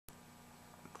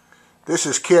This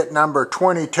is kit number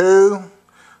 22,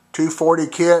 240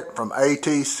 kit from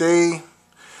ATC.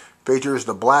 Features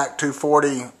the black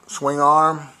 240 swing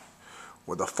arm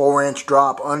with a 4-inch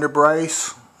drop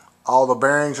underbrace. All the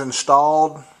bearings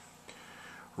installed,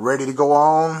 ready to go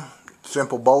on.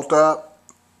 Simple bolt up.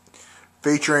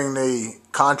 Featuring the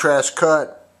contrast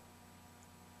cut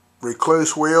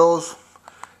RECLUSE wheels.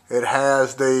 It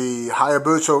has the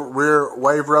Hayabusa rear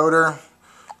wave rotor,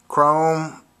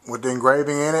 chrome with the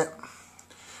engraving in it.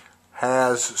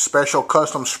 Has special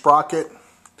custom sprocket,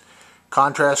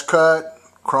 contrast cut,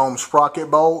 chrome sprocket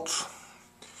bolts.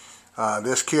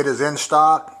 This kit is in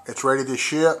stock. It's ready to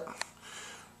ship.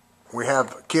 We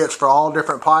have kits for all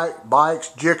different bikes,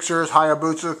 Gixxers,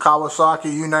 Hayabusa,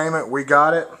 Kawasaki, you name it, we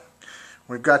got it.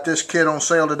 We've got this kit on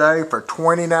sale today for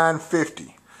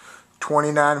 $29.50.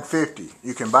 $29.50.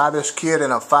 You can buy this kit in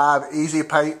a 5 easy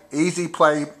pay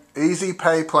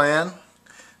plan.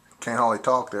 Can't hardly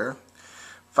talk there.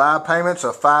 5 payments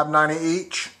of $5.90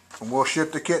 each, and we'll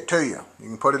ship the kit to you. You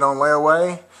can put it on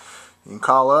layaway. You can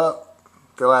call up,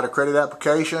 fill out a credit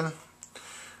application.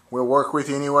 We'll work with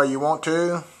you any way you want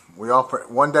to. We offer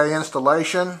 1-day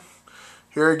installation.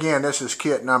 Here again, this is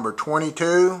kit number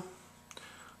 22,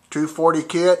 240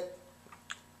 kit.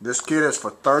 This kit is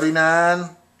for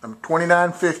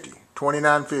 $29.50.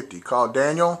 $29.50. Call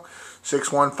Daniel,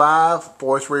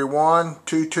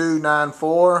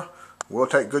 615-431-2294. We'll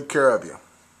take good care of you.